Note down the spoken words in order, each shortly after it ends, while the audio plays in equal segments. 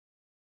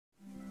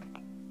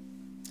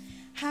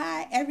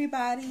Hi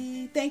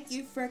everybody, thank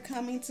you for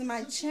coming to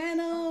my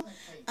channel.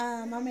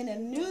 I'm in a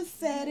new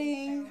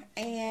setting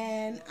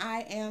and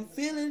I am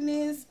feeling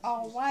this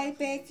all white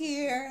back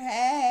here.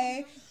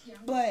 Hey,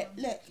 but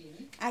look,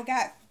 I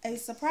got a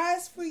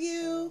surprise for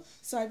you.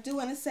 So I do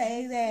want to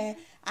say that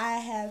I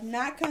have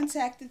not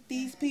contacted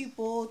these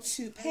people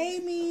to pay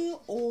me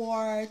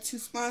or to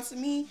sponsor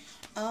me.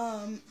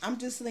 I'm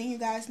just letting you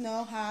guys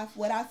know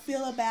what I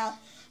feel about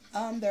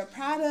their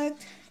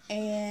product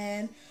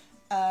and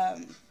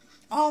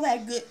all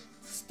that good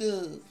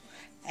stuff.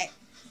 Hey.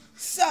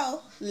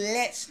 So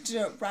let's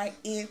jump right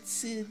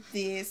into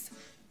this.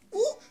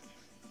 Ooh.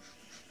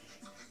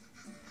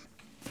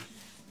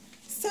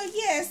 So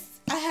yes,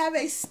 I have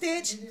a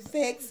Stitch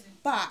Fix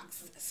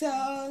box. So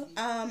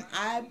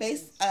I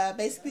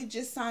basically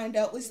just signed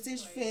up with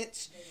Stitch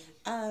Fix.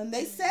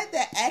 They said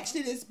that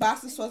actually this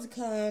box is supposed to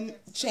come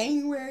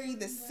January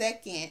the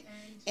 2nd,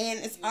 and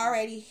it's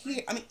already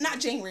here. I mean,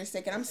 not January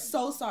 2nd. I'm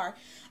so sorry.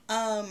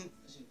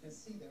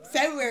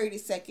 February the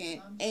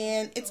 2nd,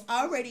 and it's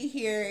already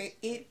here.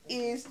 It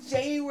is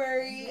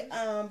January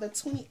the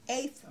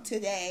 28th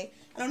today.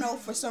 I don't know,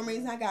 for some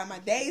reason I got my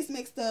days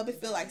mixed up.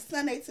 It feels like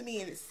Sunday to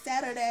me and it's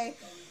Saturday.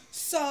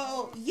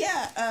 So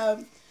yeah,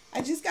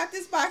 I just got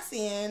this box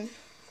in.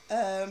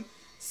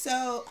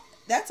 So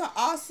that's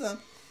awesome,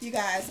 you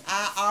guys.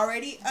 I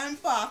already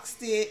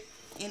unboxed it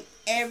and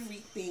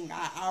everything.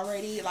 I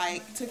already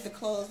took the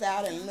clothes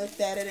out and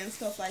looked at it and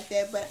stuff like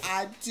that, but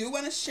I do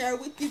want to share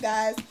with you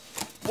guys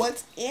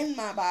what's in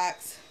my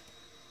box.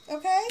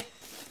 Okay,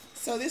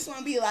 so this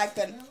won't be like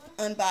an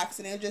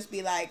unboxing. It'll just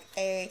be like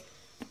a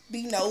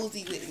be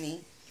nosy with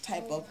me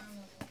type of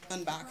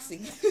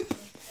unboxing.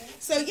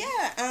 So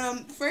yeah,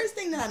 first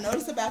thing that I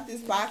noticed about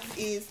this box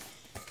is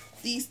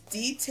these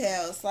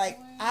details. Like,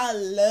 I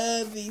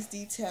love these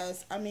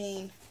details. I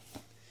mean,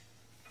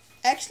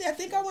 actually, I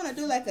think I want to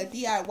do like a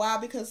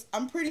DIY because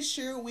I'm pretty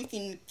sure we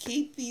can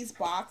keep these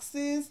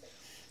boxes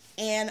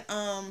and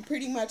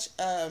pretty much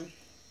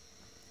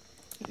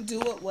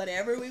do it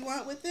whatever we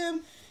want with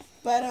them.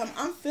 But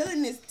I'm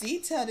feeling this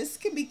detail. This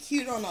could be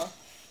cute on a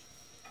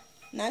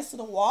nice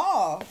little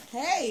wall.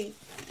 Hey,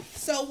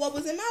 so what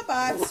was in my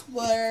box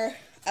were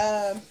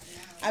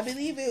I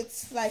believe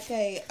it's like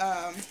a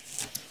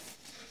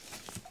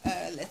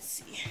let's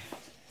see,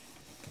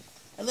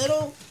 a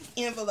little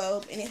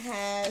envelope, and it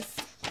has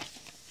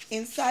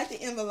inside the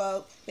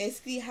envelope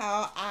basically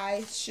how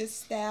I should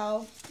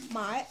style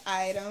my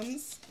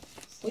items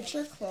with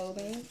your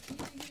clothing.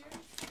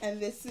 And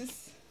this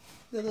is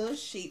the little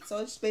sheet, so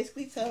it's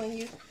basically telling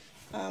you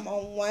on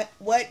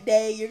what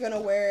day you're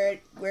gonna wear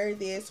it, wear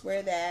this,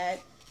 wear that,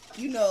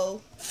 you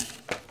know,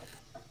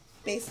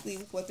 basically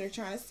what they're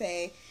trying to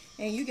say.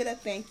 And you get a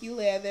thank you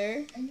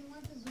letter,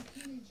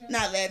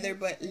 not leather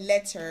but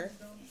letter.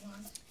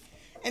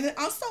 And then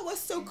also, what's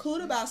so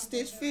cool about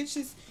Stitch Fix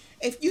is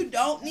if you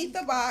don't need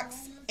the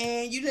box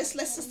and you just,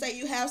 let's just say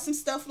you have some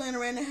stuff laying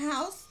around the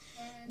house,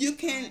 you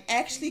can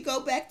actually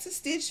go back to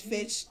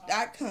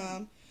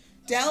stitchfix.com,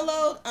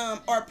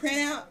 download or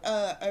print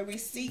out a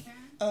receipt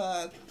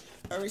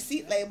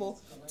label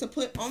to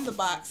put on the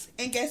box,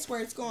 and guess where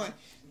it's going?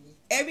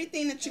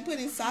 Everything that you put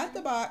inside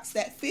the box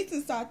that fits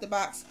inside the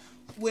box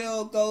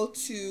will go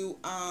to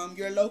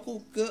your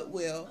local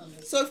Goodwill.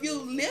 So if you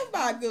live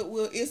by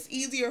Goodwill, it's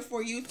easier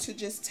for you to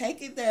just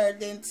take it there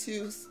than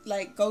to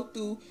go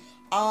through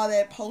all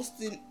that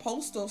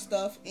postal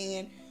stuff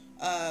and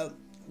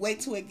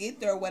wait till it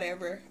get there or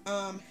whatever.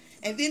 And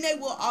then they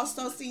will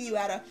also send you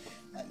out a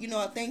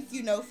thank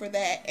you note for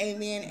that,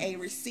 and then a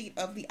receipt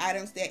of the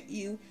items that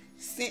you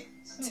sent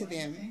to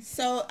them.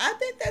 So I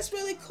think that's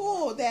really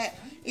cool that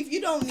if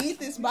you don't need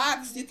this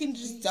box, you can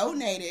just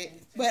donate it.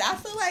 But I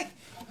feel like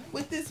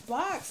with this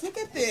box, look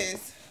at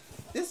this.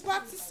 This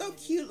box is so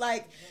cute.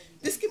 Like,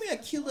 this could be a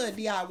cute little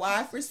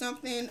DIY for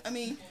something. I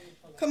mean,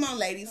 come on,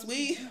 ladies.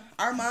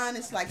 Our mind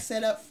is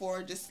set up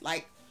for just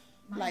like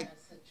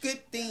good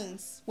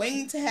things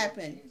waiting to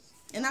happen.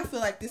 And I feel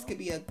like this could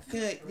be a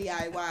good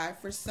DIY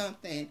for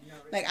something.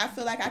 Like, I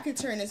feel like I could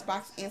turn this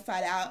box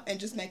inside out and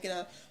just make it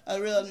a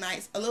little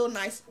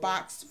nice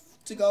box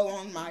to go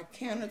on my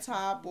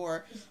countertop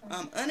or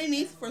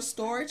underneath for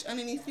storage,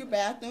 underneath your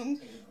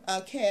bathroom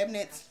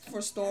cabinets for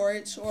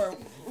storage, or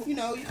you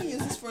can use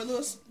this for a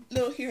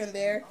little here and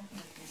there.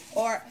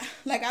 Or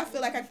I feel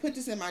like I could put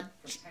this in my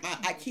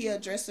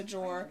IKEA dresser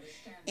drawer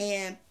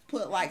and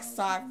put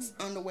socks,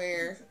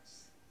 underwear,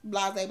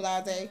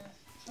 blase.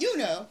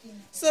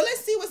 So let's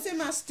see what's in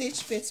my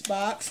Stitch Fix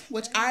box,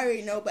 which I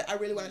already know, but I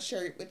really want to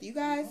share it with you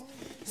guys.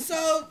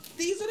 So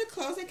these are the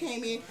clothes that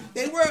came in.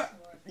 They were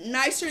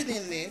nicer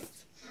than this.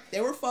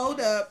 They were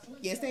folded up.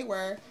 Yes, they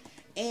were.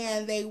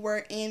 And they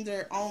were in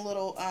their own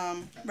little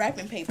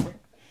wrapping paper.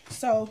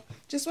 So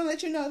just want to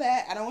let you know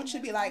that. I don't want you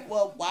to be like,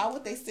 well, why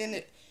would they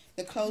send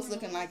the clothes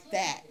looking like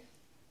that?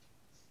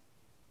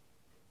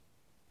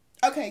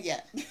 Okay,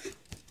 yeah.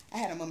 I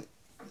had a moment.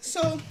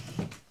 So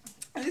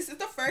this is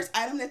the first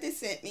item that they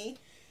sent me.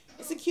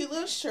 It's a cute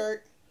little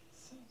shirt.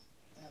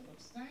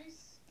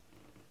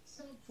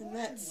 And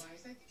that's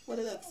what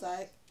it looks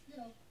like.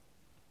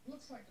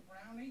 Looks like a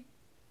brownie.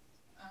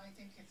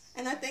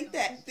 And I think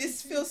that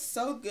this feels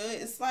so good.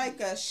 It's like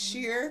a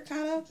sheer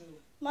kind of,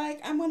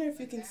 like, I wonder if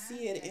you can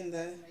see it in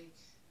the,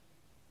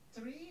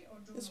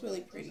 it's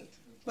really pretty.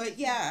 But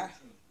yeah,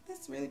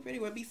 that's really pretty.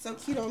 It would be so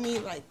cute on me.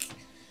 Like,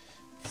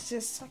 it's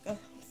just like a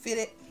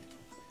fitted,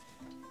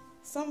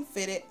 some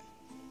fitted.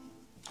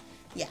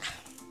 Yeah.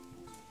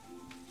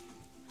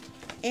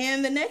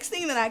 And the next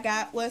thing that I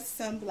got was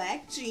some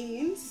black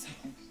jeans.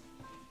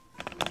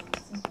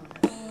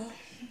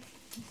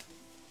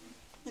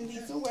 And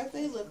these are what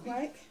they look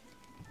like.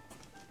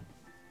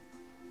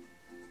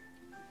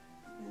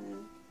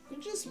 They're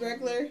just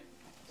regular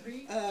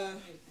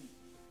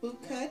boot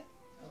cut.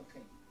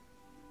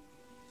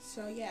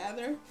 So yeah,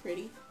 they're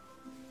pretty.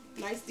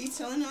 Nice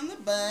detailing on the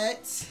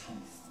butt.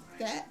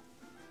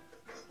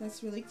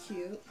 That's really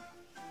cute.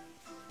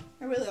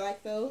 I really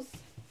like those.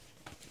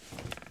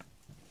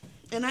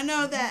 And I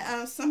know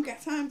that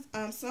sometimes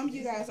some of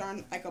you guys are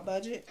on like a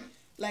budget,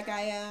 like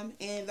I am,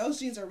 and those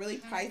jeans are really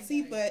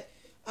pricey, but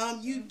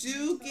you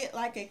do get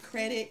like a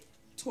credit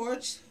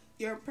towards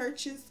your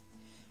purchase.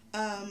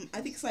 I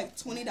think it's like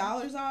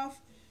 $20 off.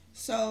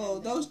 So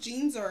those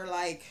jeans are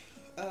like,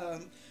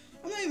 I'm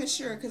not even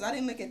sure because I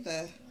didn't look at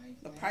the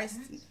price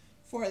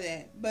for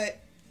that. But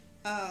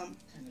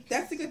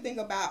that's the good thing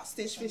about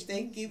Stitch Fish.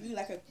 They give you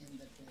like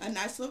a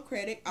nice little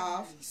credit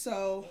off.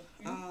 So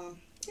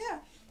yeah.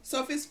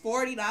 So if it's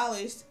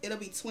 $40, it'll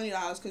be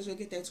 $20 because you'll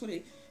get that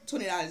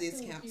 $20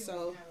 discount.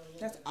 So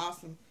that's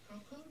awesome.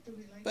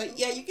 But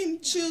yeah, you can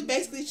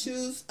basically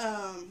choose,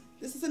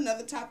 this is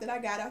another top that I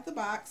got out the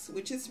box,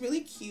 which is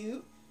really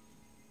cute.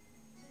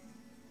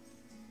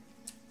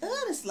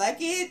 Oh, just like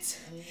it.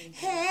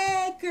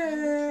 Hey,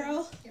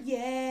 girl.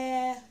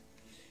 Yeah.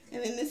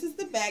 And then this is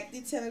the back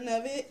detailing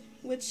of it,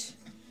 which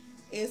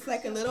is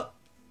like a little,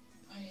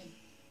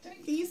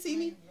 can you see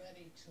me?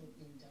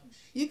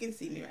 You can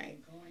see me, right?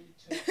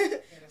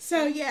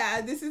 So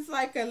yeah, this is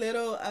like a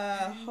little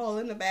hole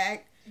in the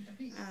back.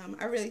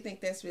 I really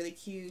think that's really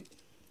cute.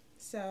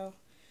 So,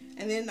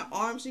 and then the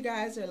arms, you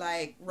guys, are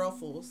like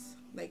ruffles,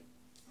 like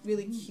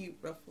really cute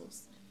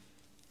ruffles.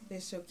 They're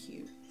so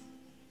cute.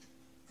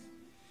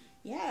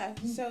 Yeah.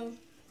 So,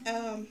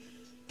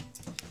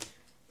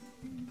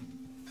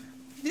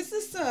 this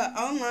is the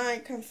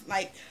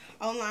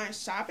online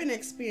shopping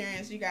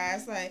experience, you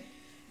guys. Like,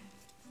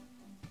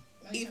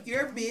 if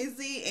you're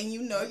busy and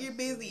you know you're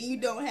busy and you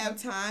don't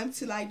have time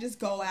to like just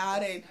go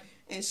out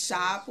and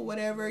shop or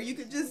whatever, you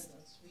could just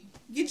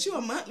get you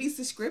a monthly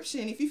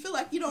subscription. If you feel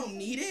like you don't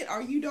need it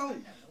or you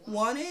don't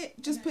want it,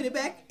 just put it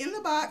back in the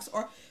box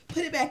or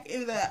put it back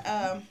in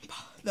the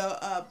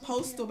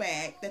postal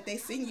bag that they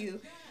send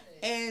you.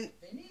 And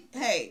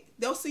hey,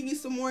 they'll send you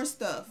some more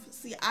stuff.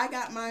 See, I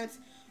got my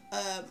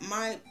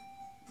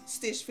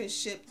Stitch Fish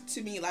shipped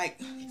to me like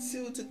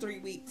 2 to 3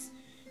 weeks.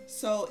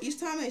 So each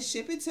time they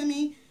ship it to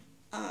me,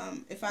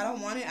 if I don't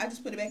want it, I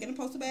just put it back in the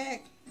postal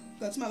bag,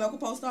 go to my local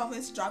post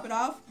office, drop it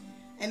off,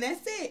 and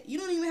that's it. You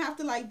don't even have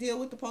to like deal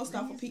with the post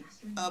office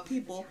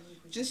people.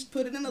 Just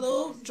put it in a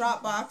little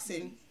drop box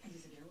and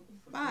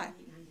bye.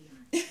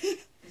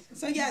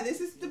 So yeah,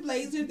 this is the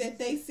blazer that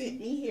they sent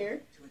me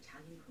here.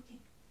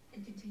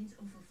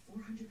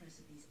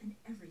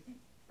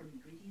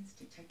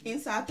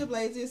 Inside the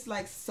blazer is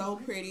like so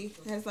pretty.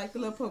 It has like the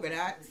little polka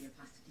dots.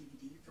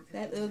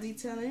 That little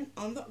detailing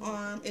on the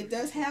arm. It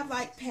does have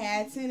like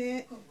pads in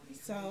it.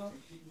 So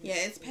yeah,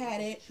 it's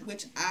padded,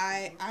 which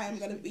I am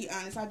going to be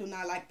honest, I do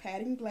not like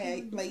padding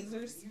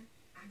blazers.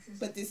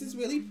 But this is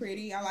really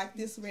pretty. I like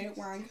this red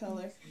wine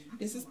color.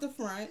 This is the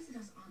front.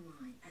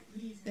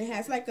 It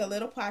has like a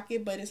little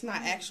pocket, but it's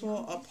not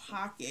actual a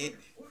pocket.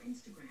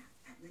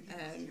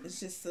 It's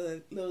just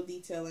a little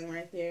detailing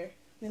right there.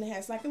 Then it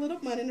has like a little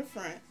button in the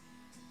front.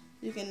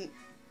 You can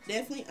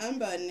definitely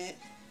unbutton it.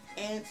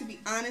 And to be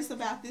honest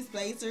about this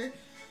blazer,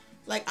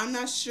 like I'm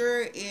not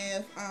sure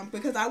if,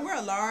 because I wear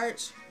a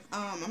large,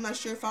 I'm not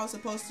sure if I was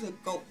supposed to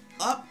go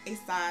up a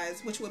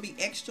size, which would be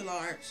extra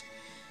large.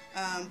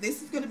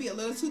 This is going to be a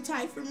little too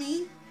tight for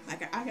me.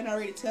 Like I can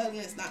already tell that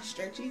it's not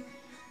stretchy.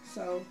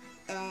 So,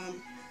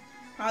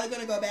 probably going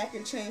to go back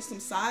and change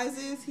some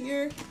sizes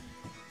here.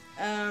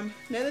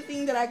 Another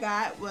thing that I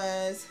got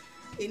was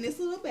in this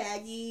little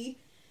baggie.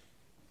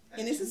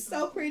 And this is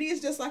so pretty.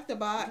 It's just like the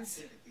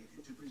box.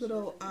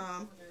 Little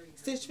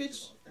Stitch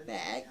Fish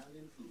bag.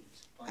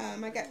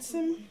 I got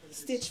some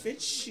Stitch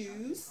Fish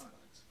shoes.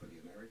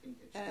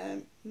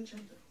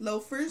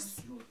 Loafers.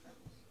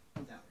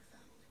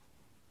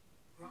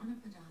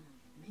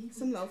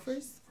 Some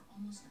loafers.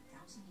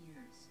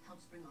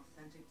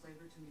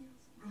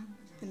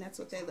 And that's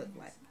what they look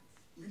like.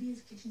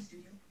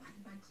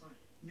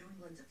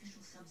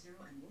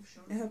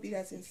 I hope you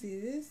guys can see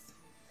this.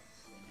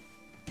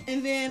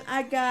 And then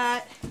I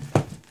got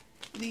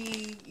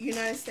the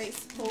United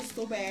States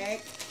postal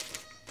bag.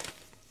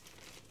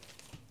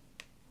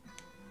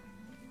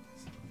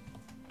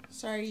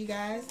 Sorry, you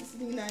guys. This is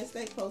the United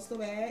States postal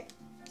bag.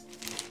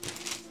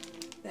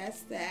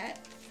 That's that.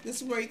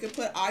 This is where you can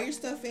put all your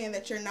stuff in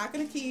that you're not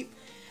going to keep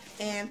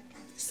and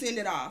send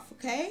it off,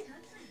 okay?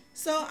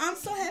 So I'm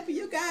so happy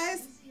you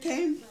guys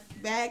came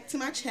back to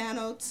my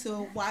channel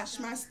to watch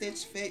my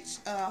Stitch Fitch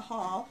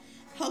haul.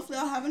 Hopefully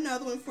I'll have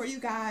another one for you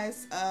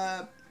guys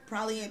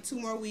probably in 2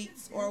 more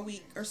weeks or a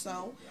week or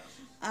so.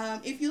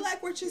 If you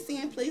like what you're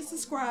seeing, please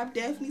subscribe.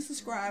 Definitely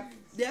subscribe.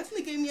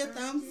 Definitely give me a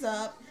thumbs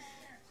up.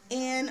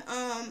 And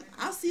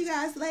I'll see you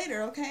guys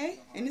later, okay?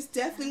 And this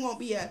definitely won't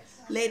be a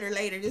later.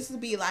 This will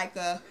be like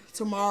a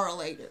tomorrow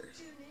later.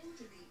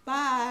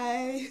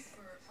 Bye.